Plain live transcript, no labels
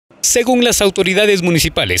Según las autoridades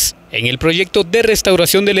municipales, en el proyecto de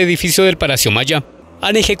restauración del edificio del Palacio Maya,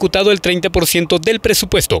 han ejecutado el 30% del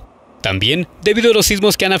presupuesto. También, debido a los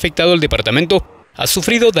sismos que han afectado el departamento, ha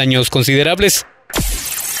sufrido daños considerables.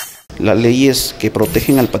 Las leyes que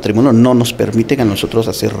protegen al patrimonio no nos permiten a nosotros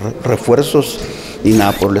hacer refuerzos ni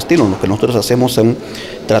nada por el estilo. Lo que nosotros hacemos es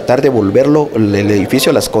tratar de volverlo, el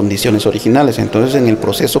edificio, a las condiciones originales. Entonces, en el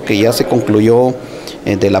proceso que ya se concluyó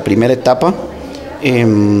de la primera etapa,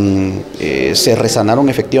 se resanaron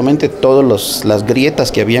efectivamente todas las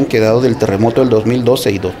grietas que habían quedado del terremoto del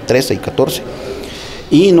 2012 y 2013 y 2014.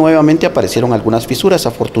 Y nuevamente aparecieron algunas fisuras.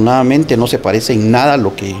 Afortunadamente no se parece en nada a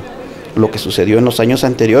lo que sucedió en los años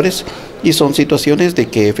anteriores, y son situaciones de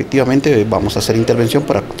que efectivamente vamos a hacer intervención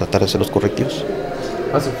para tratar de hacer los correctivos.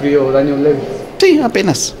 ¿Ha sufrido daños leves? Sí,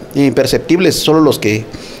 apenas, imperceptibles. Solo los que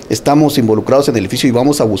estamos involucrados en el edificio y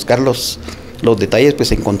vamos a buscar los detalles,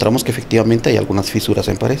 pues encontramos que efectivamente hay algunas fisuras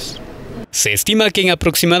en paredes. Se estima que en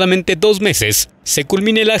aproximadamente 2 meses se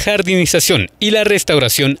culmine la jardinización y la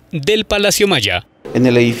restauración del Palacio Maya. En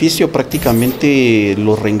el edificio prácticamente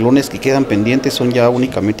los renglones que quedan pendientes son ya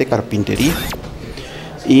únicamente carpintería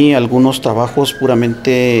y algunos trabajos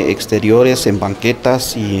puramente exteriores en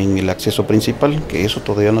banquetas y en el acceso principal, que eso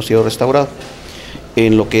todavía no ha sido restaurado.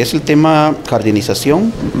 En lo que es el tema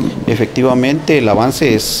jardinización, efectivamente el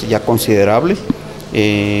avance es ya considerable.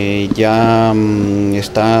 Ya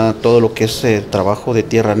está todo lo que es el trabajo de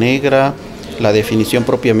tierra negra, la definición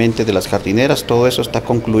propiamente de las jardineras, todo eso está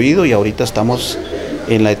concluido y ahorita estamos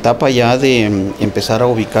en la etapa ya de empezar a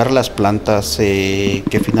ubicar las plantas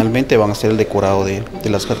que finalmente van a ser el decorado de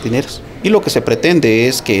las jardineras. Y lo que se pretende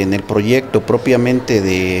es que en el proyecto propiamente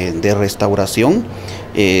de restauración,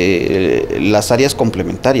 las áreas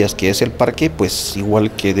complementarias, que es el parque, pues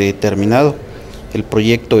igual que determinado. El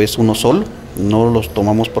proyecto es uno solo, no los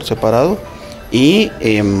tomamos por separado y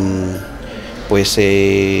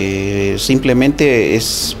simplemente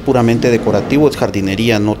es puramente decorativo, es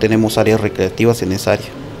jardinería, no tenemos áreas recreativas en esa área.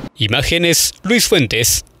 Imágenes, Luis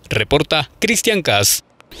Fuentes, reporta Cristian Cas.